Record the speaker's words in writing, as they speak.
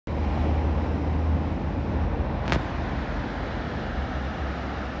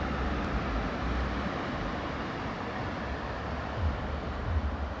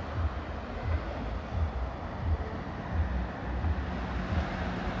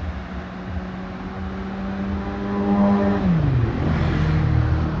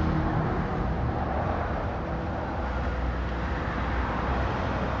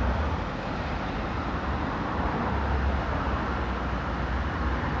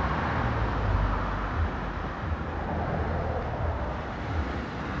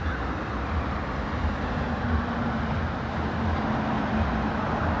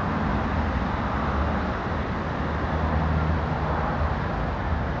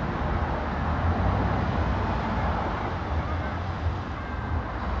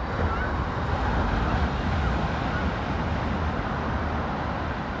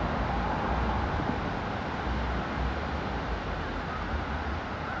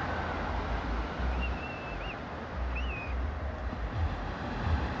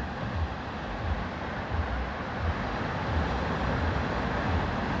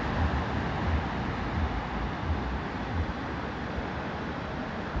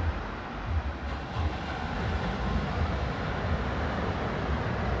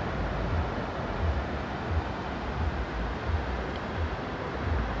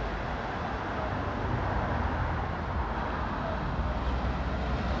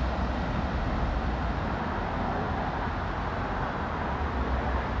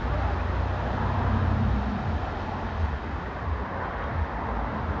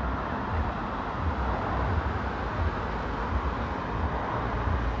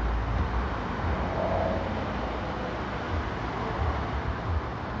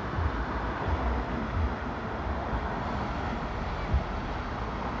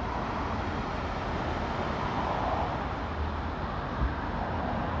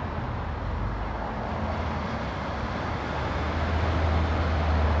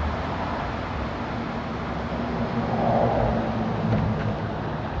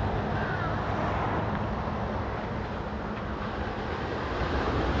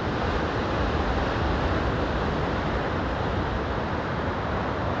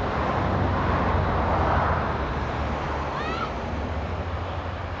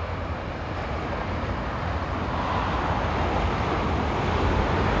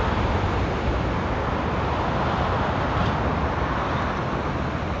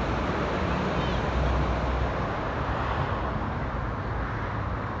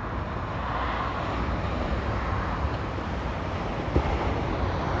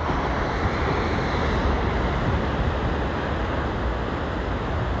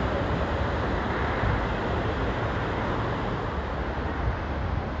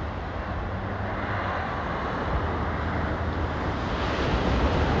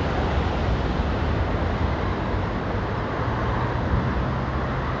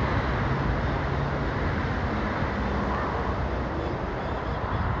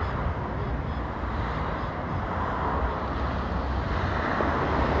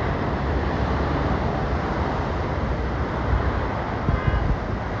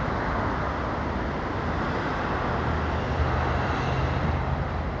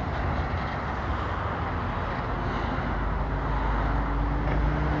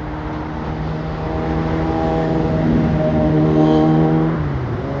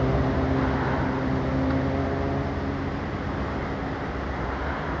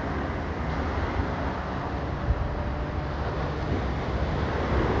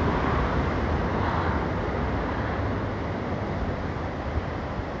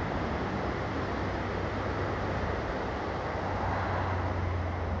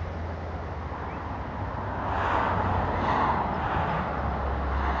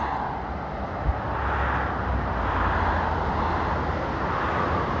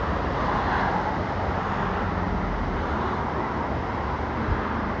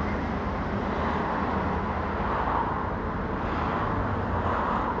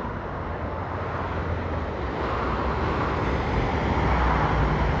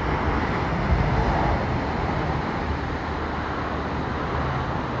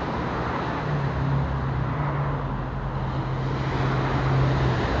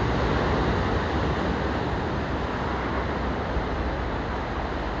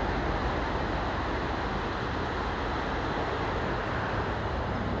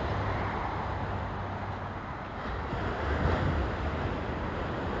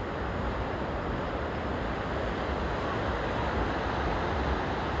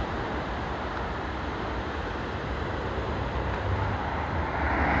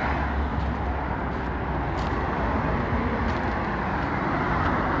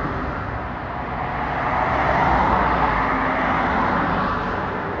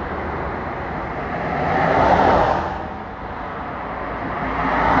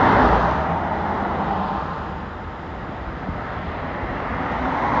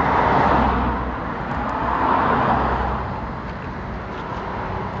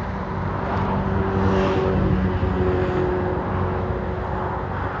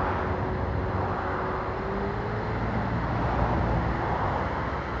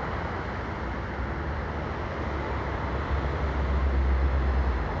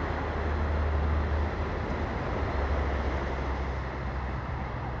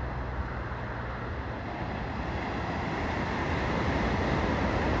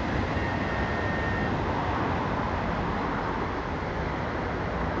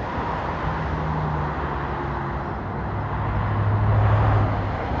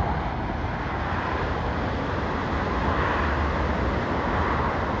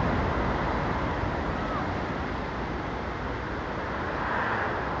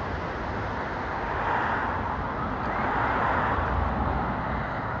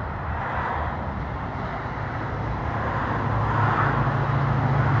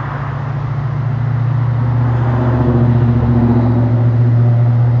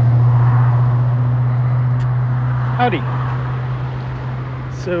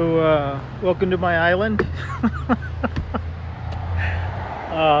Howdy. So, welcome to my island.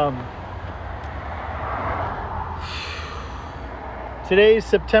 Today is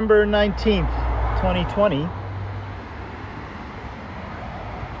September 19th, 2020.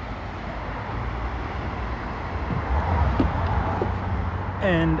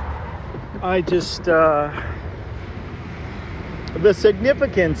 And I just, the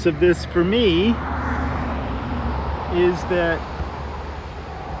significance of this for me is that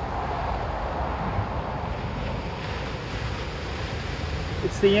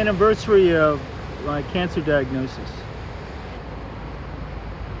it's the anniversary of my cancer diagnosis.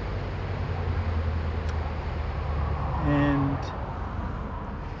 And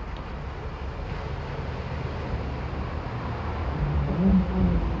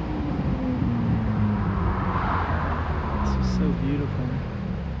this is so beautiful.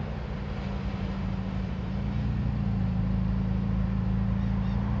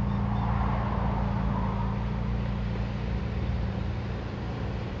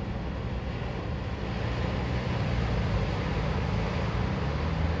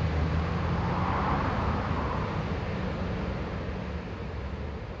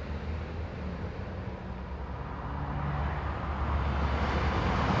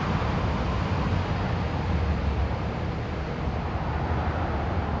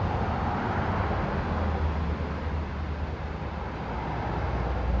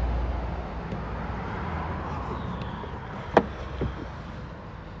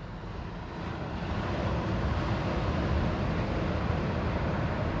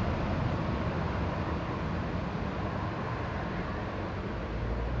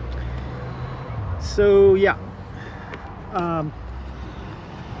 So yeah,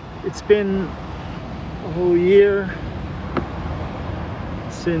 it's been a whole year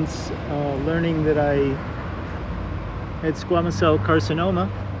since learning that I had squamous cell carcinoma,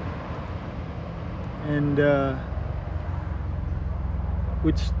 and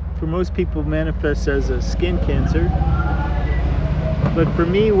which for most people manifests as a skin cancer, but for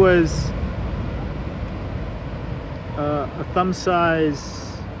me was a thumb-size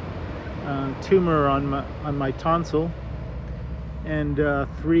tumor on my tonsil, and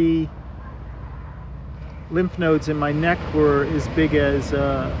 3 lymph nodes in my neck were as big as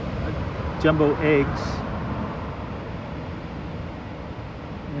jumbo eggs.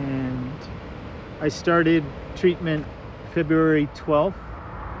 And I started treatment February 12th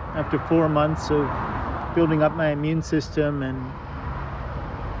after 4 months of building up my immune system and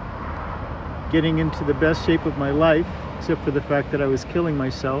getting into the best shape of my life, except for the fact that I was killing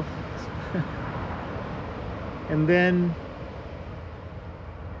myself. And then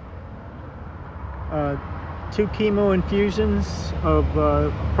 2 chemo infusions of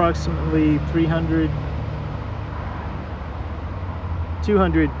approximately 200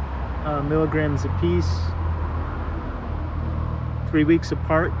 milligrams apiece, 3 weeks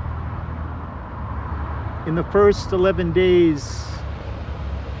apart. In the first 11 days,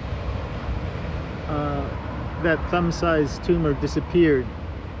 that thumb-sized tumor disappeared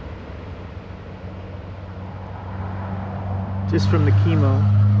just from the chemo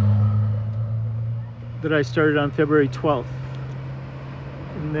that I started on February 12th.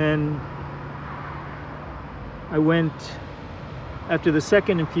 And then I went, after the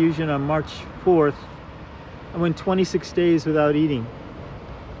second infusion on March 4th, I went 26 days without eating.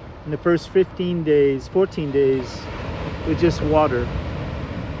 In the first 14 days with just water.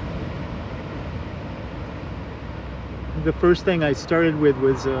 The first thing I started with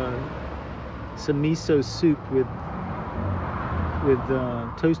was some miso soup with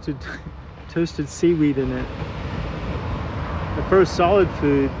toasted seaweed in it. The first solid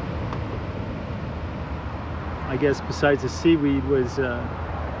food, I guess, besides the seaweed, was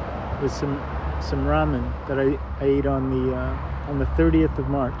some ramen that I ate on the 30th of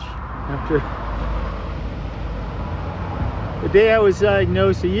March. After the day I was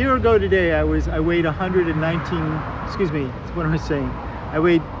diagnosed, a year ago today, I weighed 119. Excuse me. What am I saying? I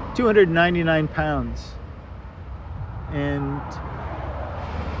weighed 299 pounds, and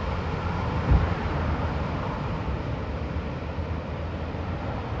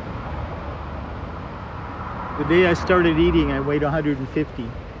the day I started eating, I weighed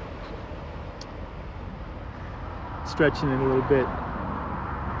 150. Stretching it a little bit.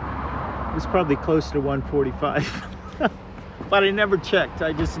 It was probably close to 145. But I never checked.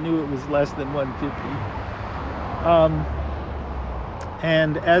 I just knew it was less than 150.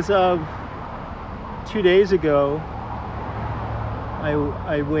 And as of 2 days ago,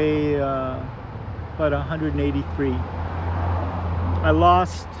 I weigh about 183. I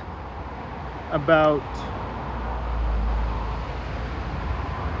lost about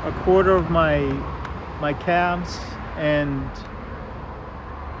a quarter of my calves and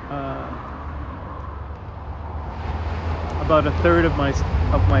about a third of my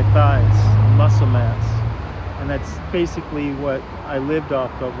thighs, muscle mass. And that's basically what I lived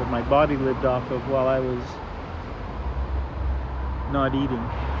off of, what my body lived off of while I was not eating.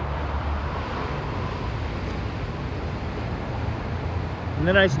 And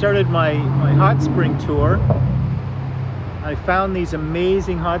then I started my hot spring tour. I found these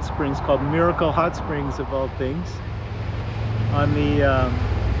amazing hot springs called Miracle Hot Springs, of all things, on the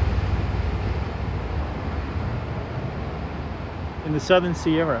in the Southern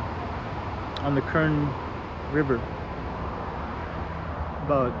Sierra, on the Kern River,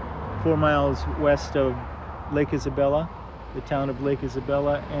 about 4 miles west of Lake Isabella, the town of Lake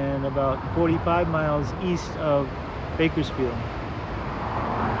Isabella, and about 45 miles east of Bakersfield.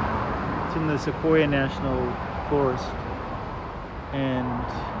 It's in the Sequoia National Forest, and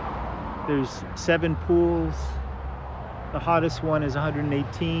there's 7 pools. The hottest one is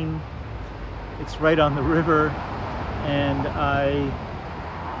 118. It's right on the river, and I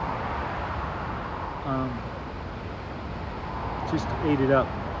just ate it up,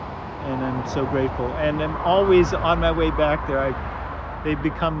 and I'm so grateful. And I'm always on my way back there. They've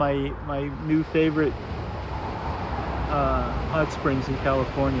become my new favorite hot springs in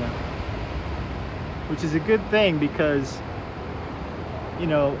California, which is a good thing, because you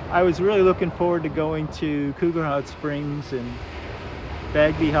know, I was really looking forward to going to Cougar Hot Springs and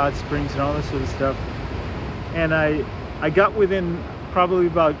Bagby Hot Springs and all this sort of stuff, and I got within probably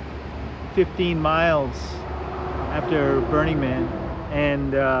about 15 miles after Burning Man,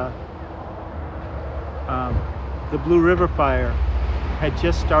 and the Blue River fire had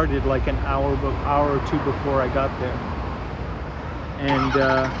just started like an hour or two before I got there, and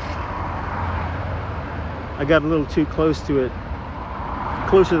I got a little too close to it,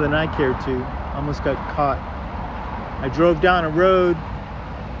 closer than I cared to. Almost got caught. I drove down a road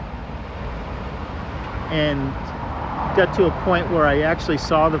and got to a point where I actually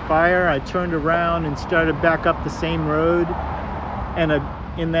saw the fire. I turned around and started back up the same road, and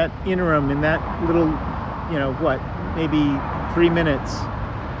in that interim, in that little, you know, what, maybe 3 minutes,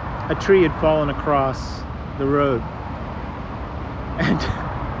 a tree had fallen across the road. And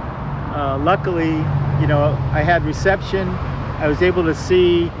luckily, you know, I had reception. I was able to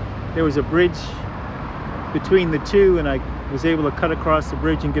see there was a bridge between the two, and I was able to cut across the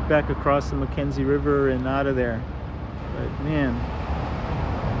bridge and get back across the Mackenzie River and out of there. But man.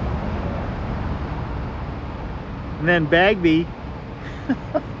 And then Bagby,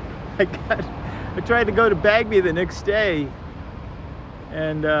 I tried to go to Bagby the next day,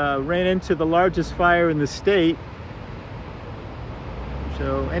 and ran into the largest fire in the state.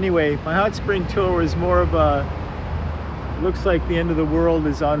 So anyway, my hot spring tour was more of a looks like the end of the world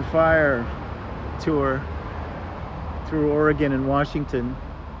is on fire tour through Oregon and Washington.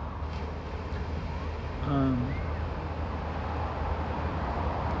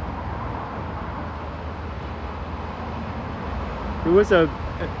 There was an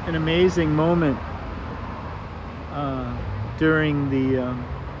amazing moment during the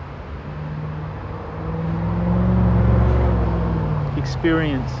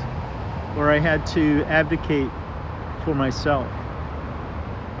experience where I had to advocate for myself.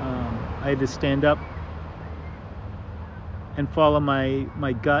 I had to stand up and follow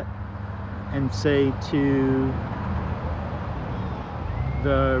my gut and say to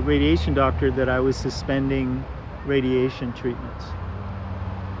the radiation doctor that I was suspending radiation treatments.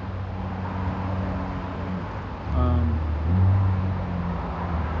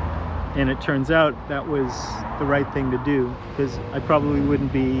 And it turns out that was the right thing to do, because I probably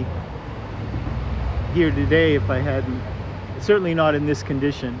wouldn't be here today if I hadn't, certainly not in this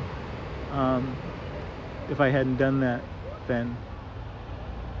condition, if I hadn't done that then.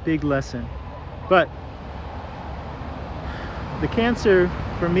 Big lesson. But the cancer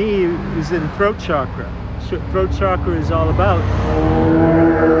for me is in throat chakra. Throat chakra is all about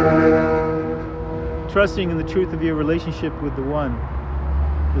trusting in the truth of your relationship with the One,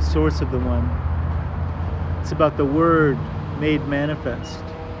 the source of the One. It's about the Word made manifest.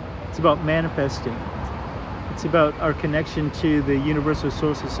 It's about manifesting. It's about our connection to the universal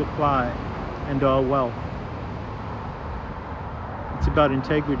source of supply and all wealth. It's about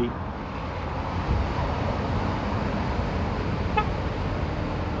integrity.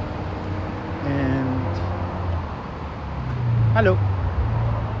 And hello.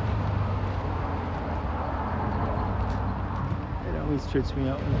 It always trips me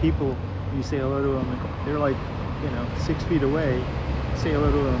out when people, when you say hello to them, they're like, you know, 6 feet away. Say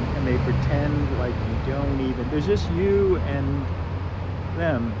hello to them and they pretend like you don't even. There's just you and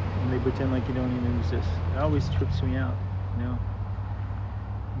them, and they pretend like you don't even exist. It always trips me out, you know?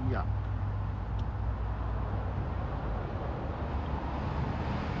 Yeah.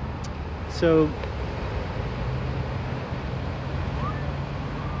 So,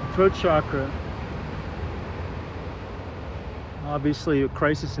 throat chakra, obviously a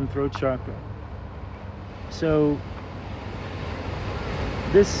crisis in throat chakra. So,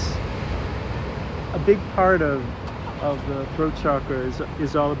 a big part of the throat chakra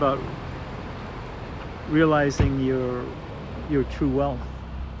is all about realizing your true wealth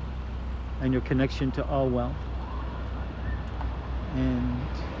and your connection to all wealth, and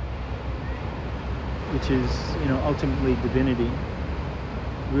which is, you know, ultimately divinity,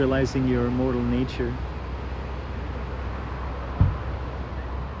 realizing your immortal nature.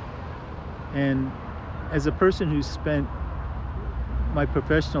 And as a person who's spent my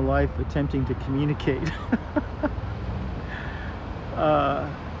professional life attempting to communicate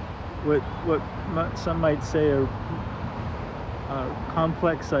what some might say are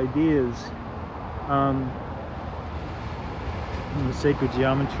complex ideas, you know, sacred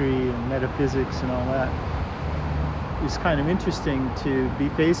geometry and metaphysics and all that, it's kind of interesting to be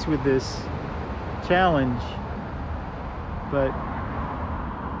faced with this challenge. But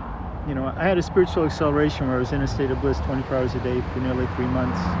you know, I had a spiritual acceleration where I was in a state of bliss 24 hours a day for nearly 3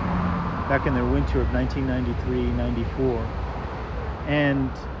 months back in the winter of 1993-94. And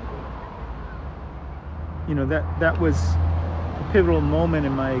you know, that was a pivotal moment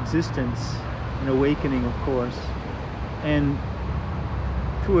in my existence, an awakening, of course. And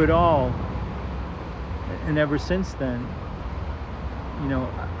through it all, and ever since then, you know,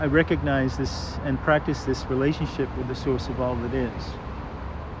 I recognize this and practice this relationship with the source of all that is.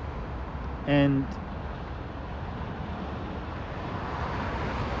 And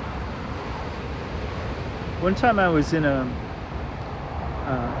one time I was in a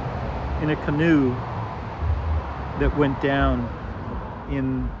canoe that went down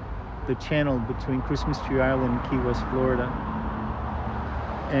in the channel between Christmas Tree Island and Key West, Florida,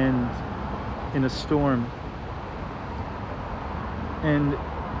 and in a storm. And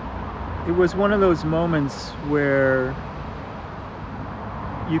it was one of those moments where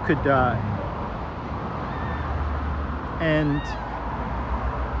you could die. And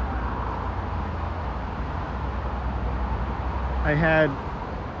I had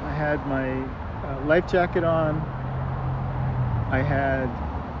my life jacket on. I had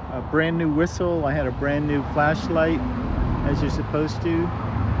a brand new whistle. I had a brand new flashlight, as you're supposed to.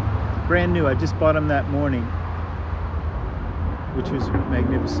 Brand new. I just bought them that morning, which was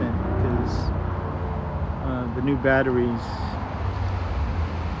magnificent because the new batteries,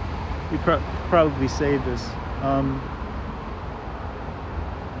 we probably saved us.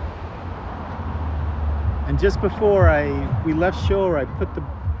 And just before we left shore, I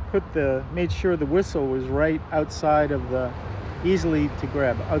made sure the whistle was right outside of easily to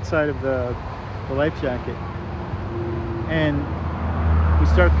grab, outside of the life jacket. And we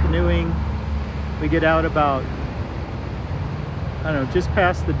start canoeing. We get out about, I don't know, just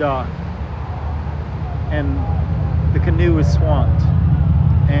past the dock, and the canoe was swamped,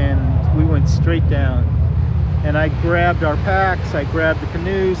 and we went straight down. And I grabbed our packs, I grabbed the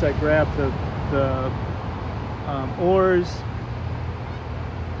canoes, I grabbed the oars,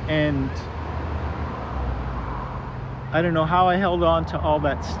 and I don't know how I held on to all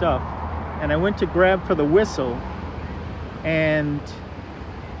that stuff. And I went to grab for the whistle, and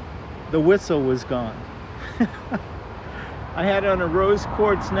the whistle was gone. I had on a rose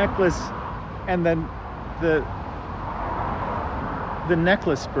quartz necklace, and then the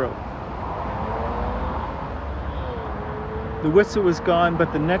necklace broke. The whistle was gone,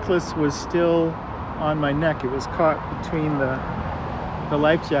 but the necklace was still on my neck. It was caught between the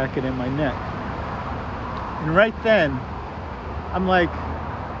life jacket and my neck. And right then, I'm like,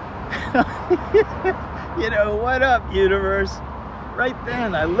 you know, what up, universe? Right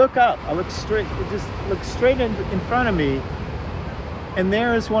then, I look up, I look straight, just look straight in front of me, and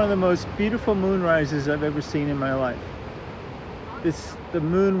there is one of the most beautiful moonrises I've ever seen in my life. The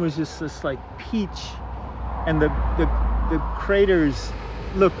moon was just this like peach, and the craters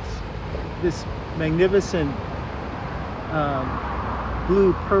looked this magnificent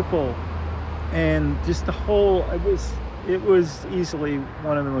blue purple, and just the whole, it was easily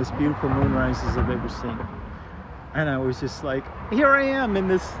one of the most beautiful moonrises I've ever seen. And I was just like, here I am in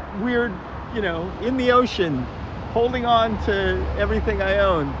this weird, you know, in the ocean, holding on to everything I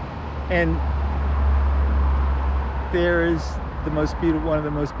own, and there is one of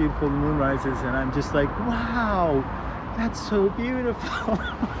the most beautiful moonrises, and I'm just like, wow, that's so beautiful.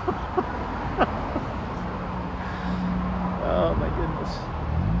 Oh Oh my goodness.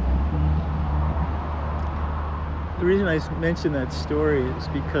 The reason I mention that story is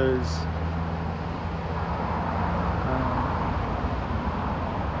because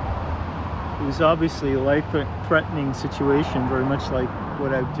it was obviously a life-threatening situation, very much like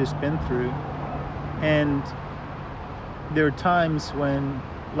what I've just been through. And there are times when,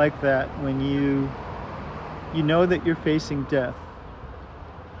 like that, when you know that you're facing death,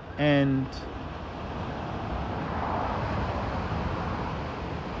 and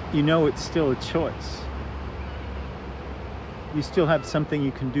you know it's still a choice. You still have something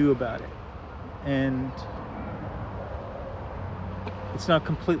you can do about it. And it's not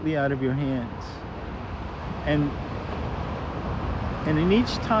completely out of your hands. And in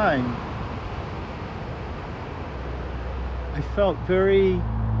each time, I felt very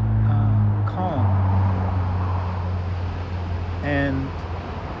calm. And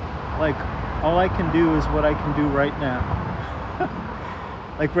like, all I can do is what I can do right now.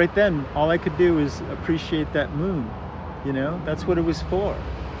 Like right then, all I could do is appreciate that moon. You know, that's what it was for.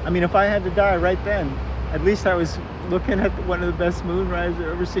 I mean, if I had to die right then, at least I was looking at one of the best moonrises I've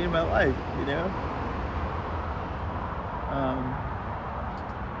ever seen in my life, you know?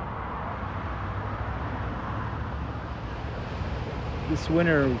 This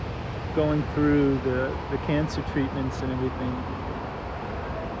winter, going through the cancer treatments and everything,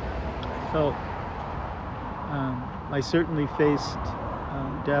 I felt, I certainly faced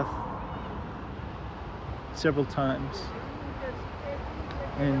death several times.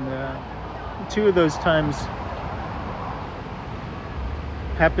 And two of those times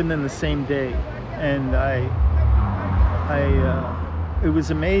happened in the same day, and it was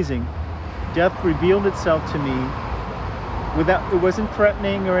amazing. Death revealed itself to me without, it wasn't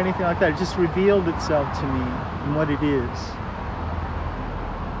threatening or anything like that. It just revealed itself to me and what it is.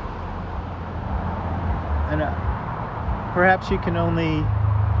 And perhaps you can only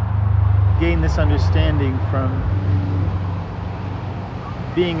gain this understanding from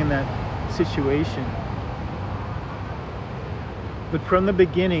being in that situation. But from the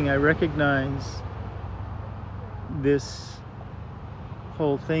beginning, I recognize this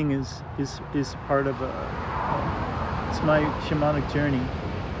whole thing is part of it's my shamanic journey.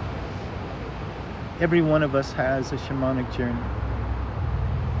 Every one of us has a shamanic journey,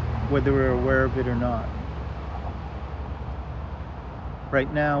 whether we're aware of it or not.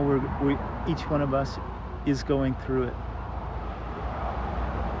 Right now, each one of us is going through it.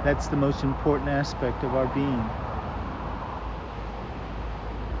 That's the most important aspect of our being.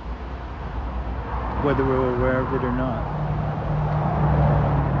 Whether we're aware of it or not.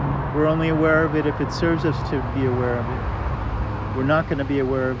 We're only aware of it if it serves us to be aware of it. We're not going to be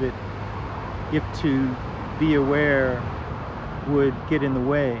aware of it if to be aware would get in the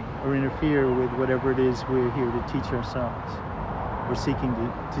way or interfere with whatever it is we're here to teach ourselves. We're seeking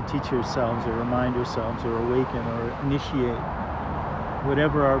to teach ourselves or remind ourselves or awaken or initiate.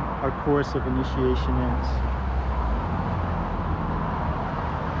 Whatever our course of initiation is.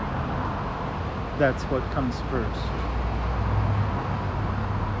 That's what comes first.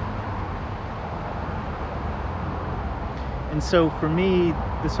 And so for me,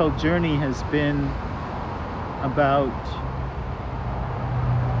 this whole journey has been about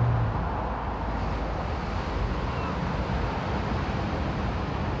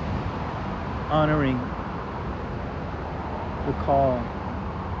honoring the call,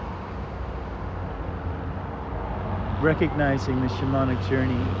 recognizing the shamanic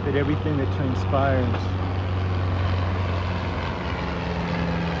journey, that everything that transpires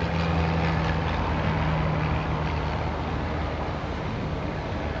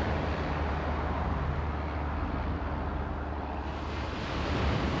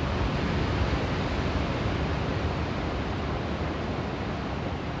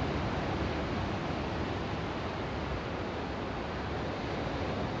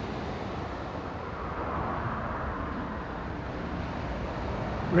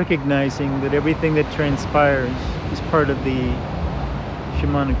recognizing that everything that transpires is part of the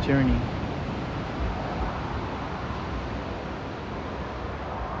shamanic journey.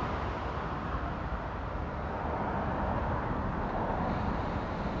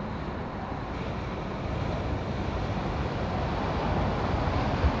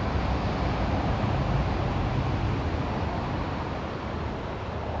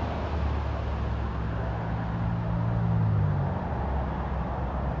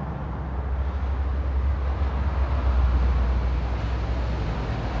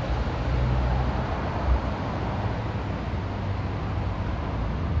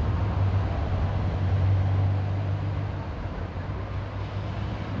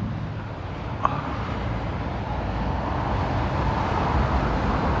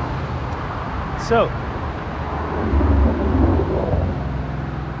 So,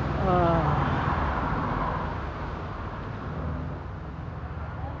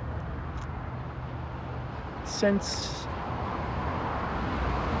 since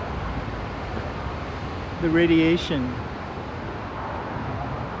the radiation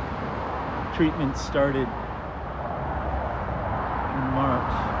treatment started in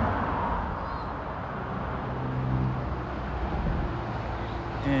March,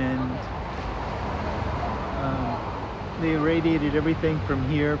 and they irradiated everything from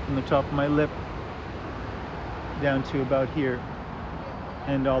here, from the top of my lip down to about here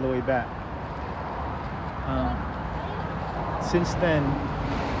and all the way back. Since then,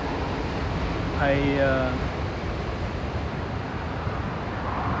 I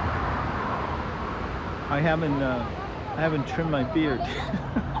haven't trimmed my beard.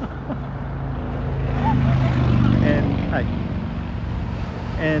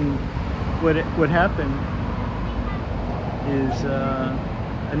 And what happened is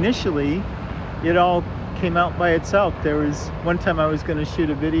initially it all came out by itself. There was one time I was going to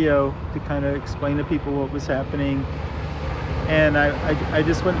shoot a video to kind of explain to people what was happening, and I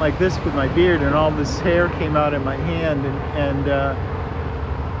just went like this with my beard, and all this hair came out in my hand,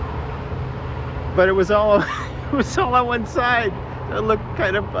 but it was all it was all on one side. It looked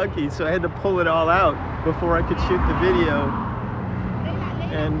kind of funky, so I had to pull it all out before I could shoot the video.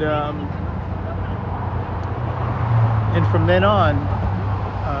 And from then on,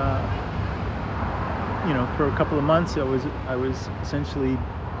 you know, for a couple of months, I was essentially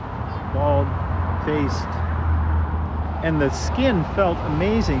bald-faced, and the skin felt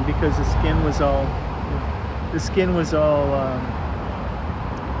amazing because the skin was all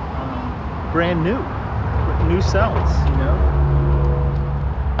brand new cells, you know.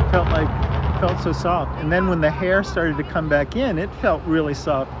 Felt so soft. And then when the hair started to come back in, it felt really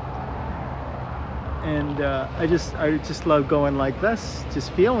soft. And I just love going like this,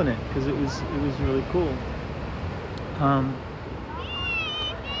 just feeling it, because it was really cool.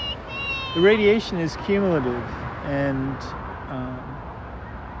 The radiation is cumulative, and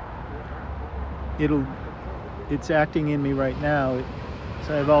it's acting in me right now.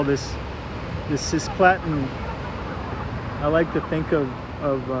 So I have all this cisplatin. I like to think of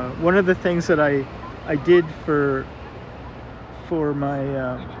one of the things that I did for my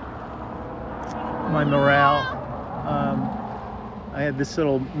my morale. I had this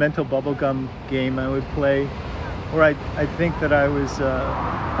little mental bubblegum game I would play, where I think that I was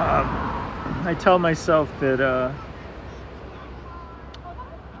I tell myself that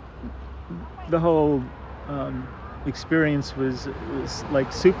the whole experience was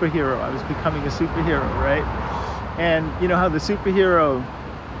like superhero. I was becoming a superhero, right? And you know how the superhero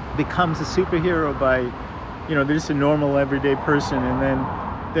becomes a superhero by, you know, they're just a normal everyday person, and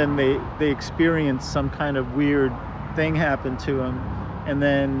then they experience some kind of weird thing happen to them, and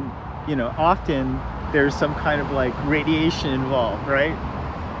then, you know, often there's some kind of like radiation involved, right?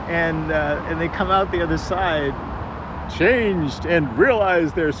 And they come out the other side changed and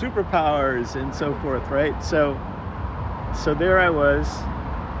realize their superpowers and so forth, right? So there I was,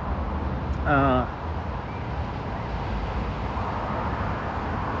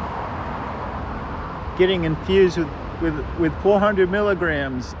 getting infused with 400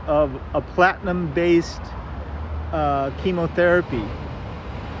 milligrams of a platinum-based chemotherapy,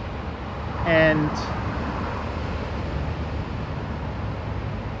 and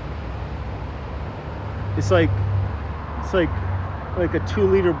it's like a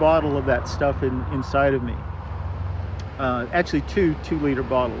 2-liter bottle of that stuff inside of me. Actually, two 2-liter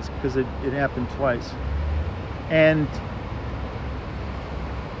bottles, because it happened twice. And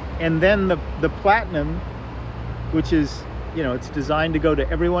then the platinum, which is, you know, it's designed to go to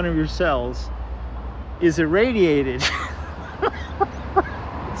every one of your cells, is irradiated.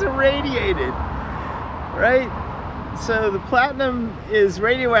 It's irradiated, right? So the platinum is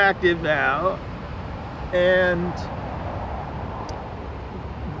radioactive now, and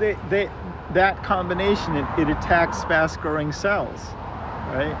that combination, it attacks fast-growing cells,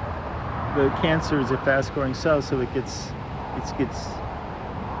 right? The cancer is a fast-growing cell, so it gets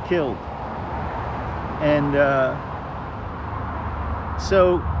killed. And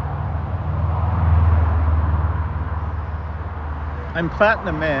so I'm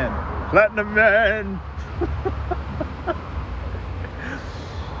Platinum Man. Platinum Man!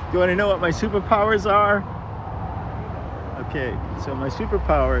 You want to know what my superpowers are? Okay, so my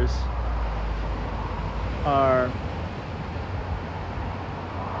superpowers are,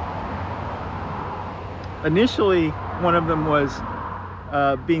 initially one of them was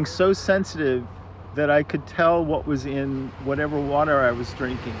being so sensitive that I could tell what was in whatever water I was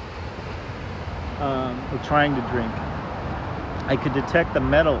drinking. or trying to drink. I could detect the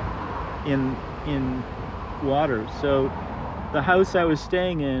metal in water. So the house I was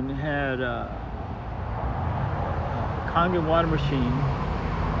staying in had a Kangen water machine,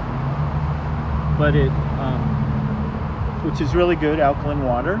 but it which is really good alkaline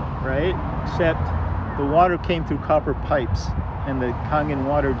water, right? Except the water came through copper pipes, and the Kangen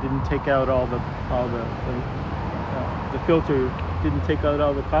water didn't take out the filter didn't take out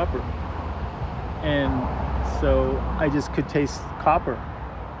all the copper, and so I just could taste copper,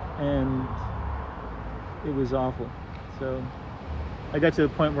 and it was awful. So I got to the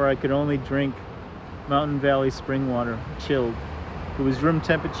point where I could only drink Mountain Valley spring water, chilled. If it was room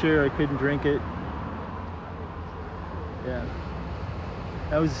temperature, I couldn't drink it. Yeah,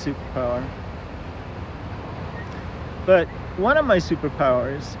 that was a superpower. But one of my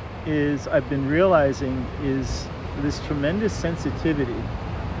superpowers is, I've been realizing, is this tremendous sensitivity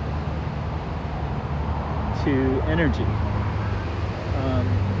to energy.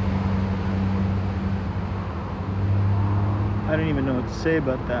 I don't even know what to say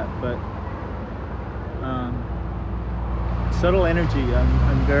about that, but subtle energy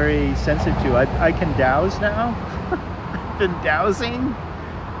I'm very sensitive to. I can douse now. I've been dowsing.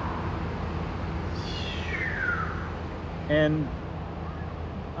 And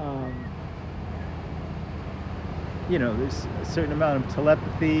you know, there's a certain amount of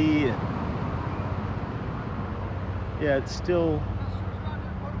telepathy, and yeah, it's still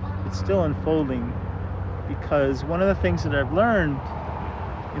unfolding, because one of the things that I've learned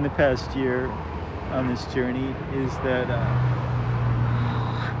in the past year on this journey is that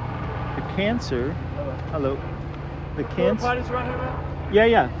the cancer, the cancer,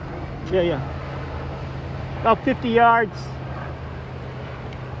 yeah, about 50 yards.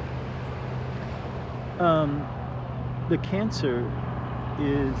 The cancer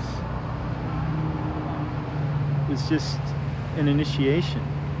is just an initiation.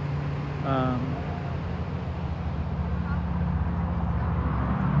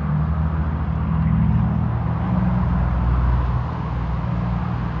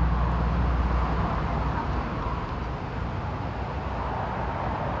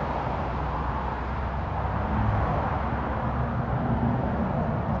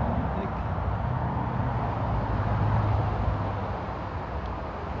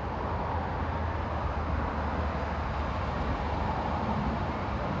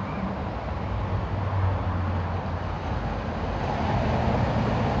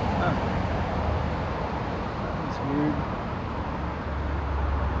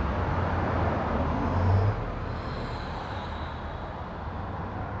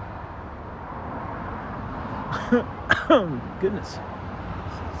 Goodness.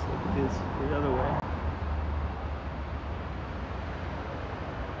 Let's look at this the other way.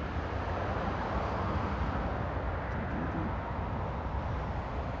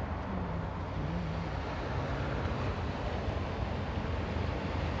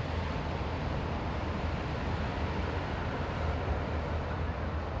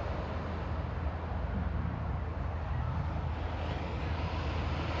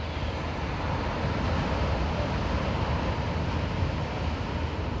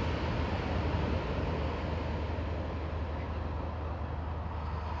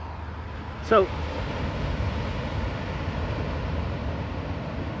 So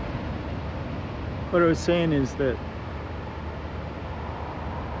what I was saying is that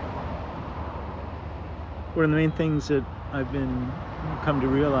one of the main things that I've come to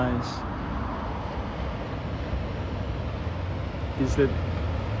realize is that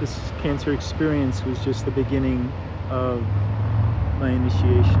this cancer experience was just the beginning of my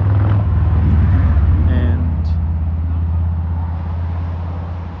initiation.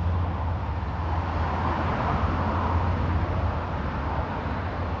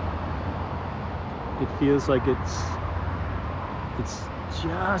 It feels like it's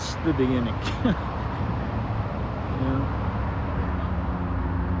just the beginning. You know?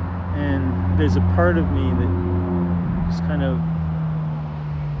 And there's a part of me that just kind of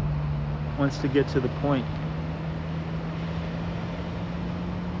wants to get to the point.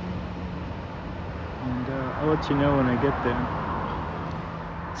 And I'll let you know when I get there.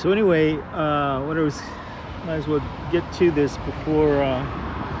 So anyway, might as well get to this before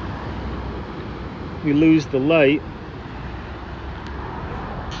we lose the light.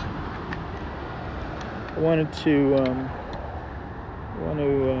 I wanted to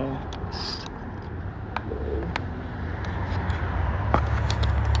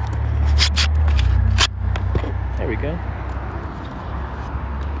there we go.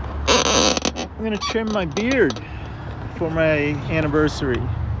 I'm gonna trim my beard for my anniversary.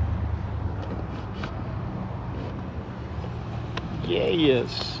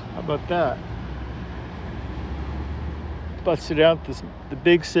 Yes. How about that? Busted out the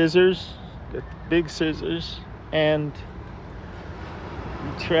big scissors. Got the big scissors and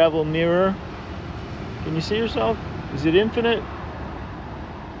the travel mirror. Can you see yourself? Is it infinite?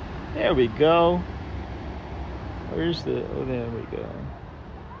 There we go. Where's the... Oh, there we go.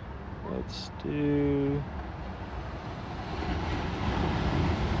 Let's do...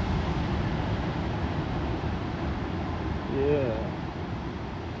 Yeah.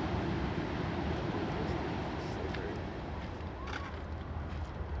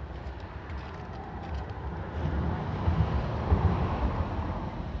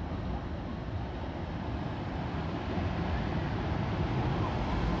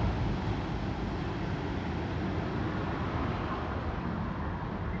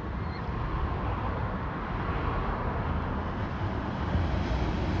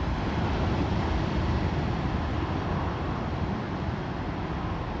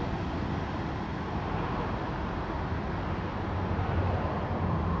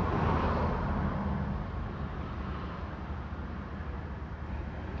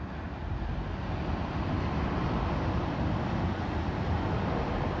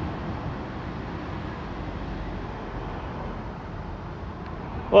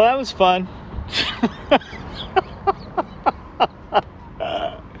 Well, that was fun.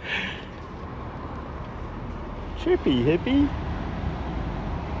 Trippy hippie.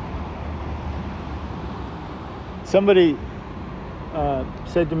 Somebody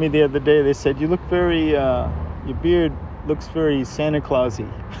said to me the other day, they said, you look very, your beard looks very Santa Clausy.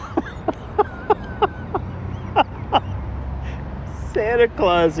 Santa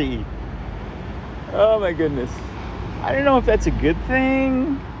Clausy. Oh my goodness. I don't know if that's a good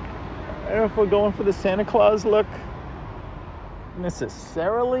thing. I don't know if we're going for the Santa Claus look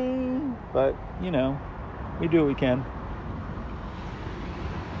necessarily, but you know, we do what we can.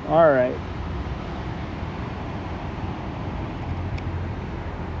 All right.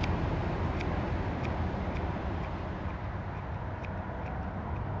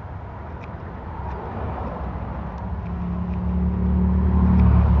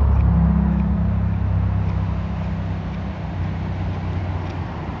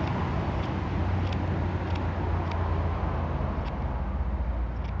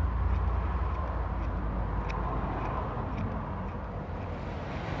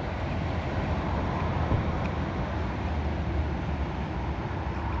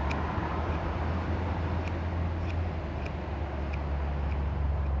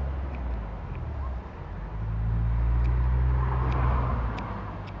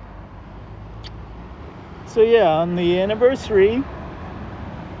 So yeah, on the anniversary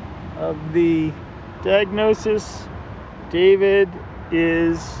of the diagnosis, David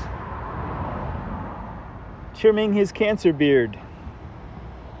is trimming his cancer beard.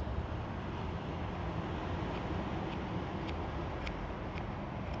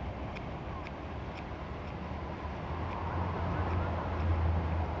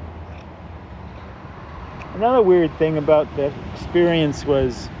 Another weird thing about that experience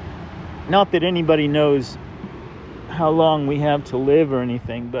was, not that anybody knows how long we have to live or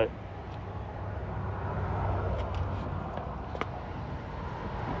anything, but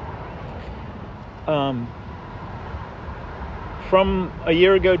from a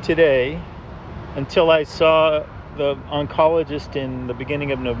year ago today until I saw the oncologist in the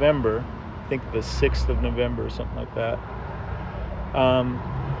beginning of November, I think the 6th of November or something like that,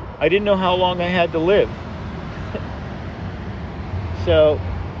 I didn't know how long I had to live. So,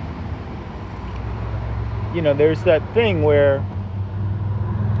 you know, there's that thing where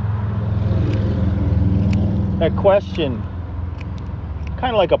that question,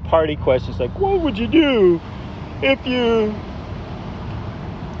 kind of like a party question, it's like, what would you do if you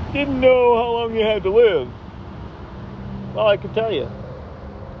didn't know how long you had to live? Well, I can tell you.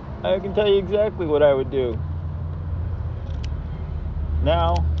 I can tell you exactly what I would do.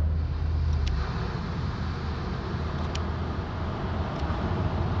 Now,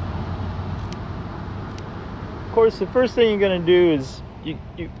 of course, the first thing you're going to do is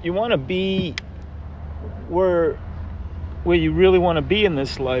you want to be where you really want to be in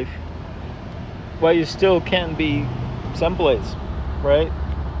this life, while you still can be someplace, right?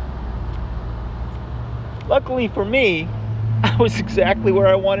 Luckily for me, I was exactly where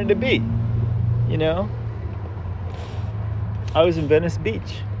I wanted to be, you know? I was in Venice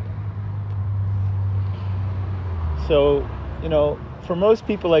Beach. So, you know, for most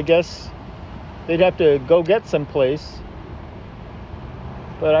people, I guess, they'd have to go get someplace,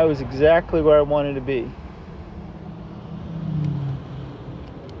 but I was exactly where I wanted to be.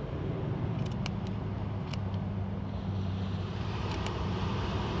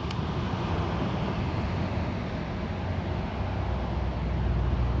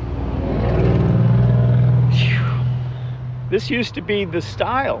 this used to be the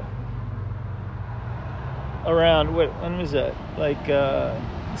style around, when was that? Like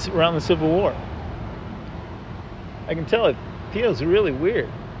around the Civil War. I can tell it feels really weird.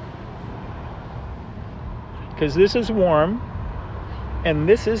 Because this is warm, and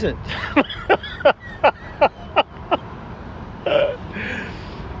this isn't.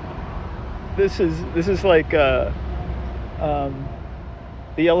 This is like the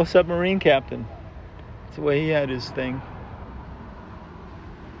Yellow Submarine captain. That's the way he had his thing.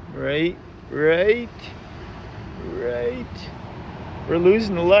 Right. We're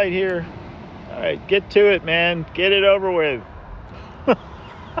losing the light here. All right, get to it, man. Get it over with.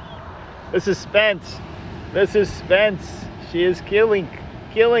 The suspense. The suspense. She is killing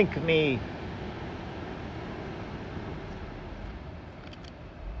me.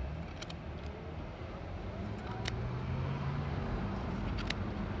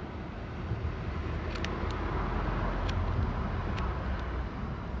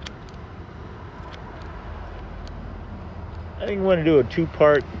 I think I want to do a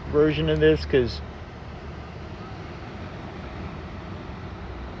two-part version of this because,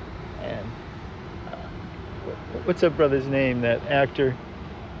 man, what's that brother's name? That actor,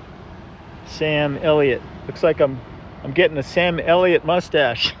 Sam Elliott. Looks like I'm getting a Sam Elliott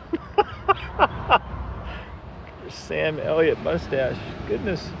mustache. Sam Elliott mustache.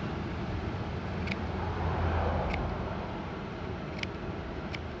 Goodness.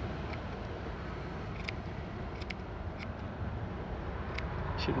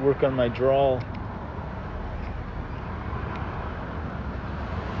 Should work on my drawl.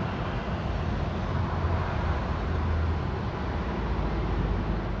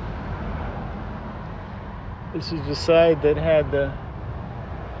 This is the side that had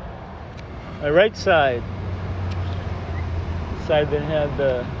my right side. The side that had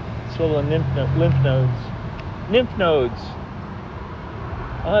the swollen lymph nodes. Lymph nodes.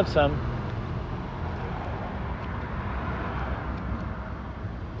 I'll have some.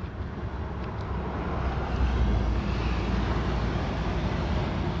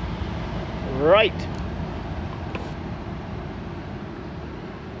 Right.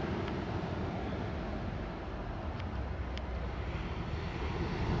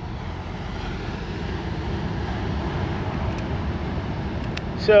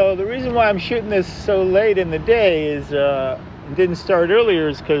 So the reason why I'm shooting this so late in the day is didn't start earlier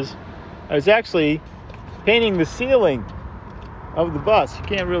is because I was actually painting the ceiling of the bus. You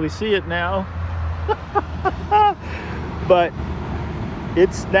can't really see it now. But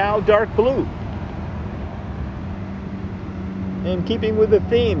it's now dark blue. In keeping with the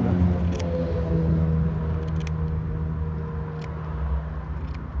theme.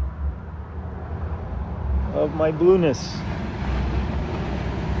 Of my blueness.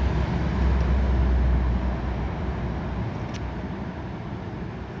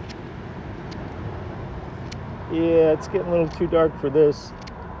 Yeah, it's getting a little too dark for this.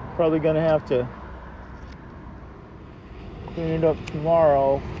 Probably gonna have to clean it up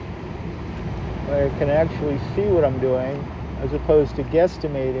tomorrow where I can actually see what I'm doing as opposed to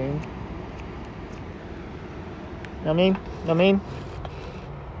guesstimating. Know what I mean?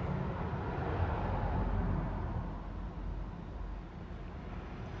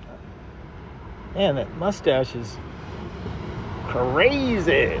 Man, that mustache is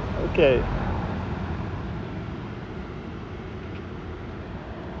crazy. Okay.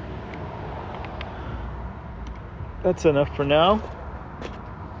 That's enough for now.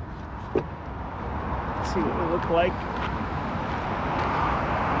 Let's see what they look like.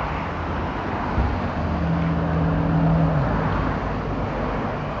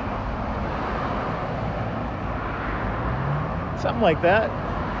 Something like that.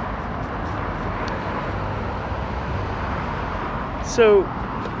 So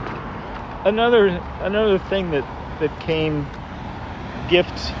another thing that came,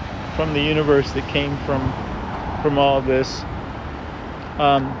 gift from the universe that came from all of this.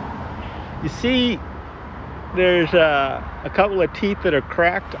 You see, there's a couple of teeth that are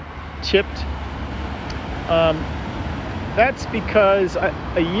cracked, chipped. That's because a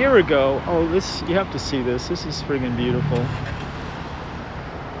year ago, this, you have to see this. This is friggin' beautiful.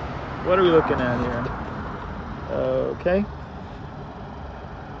 What are we looking at here? Okay.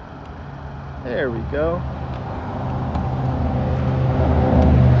 There we go.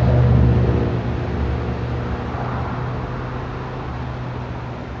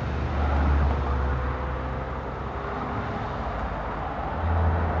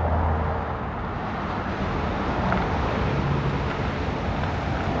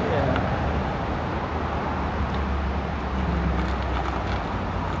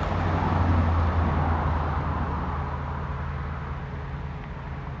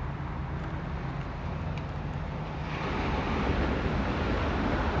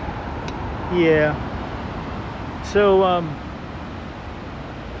 Yeah. So,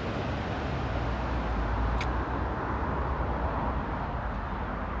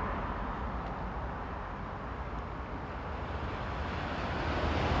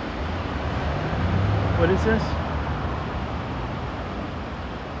 what is this?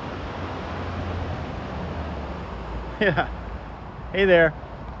 Yeah. Hey there.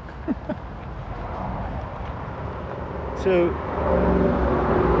 So,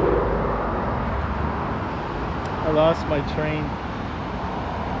 I lost my train.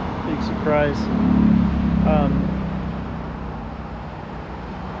 Big surprise.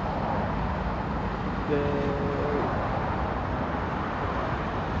 The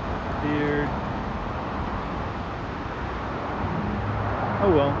beard.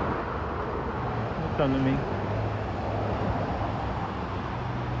 Oh well. It'll come to me.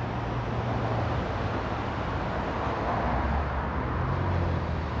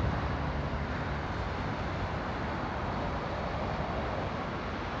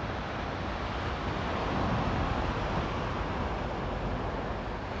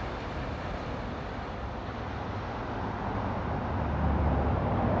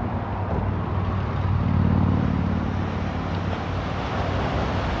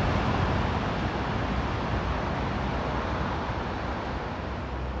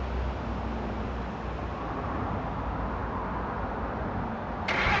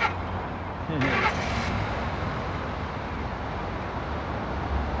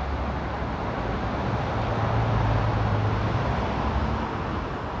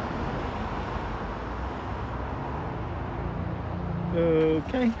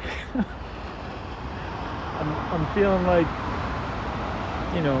 Okay. I'm feeling like,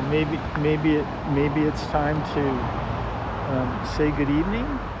 you know, maybe it's time to say good evening.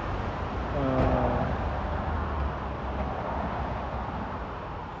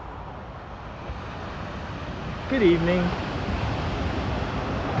 Good evening.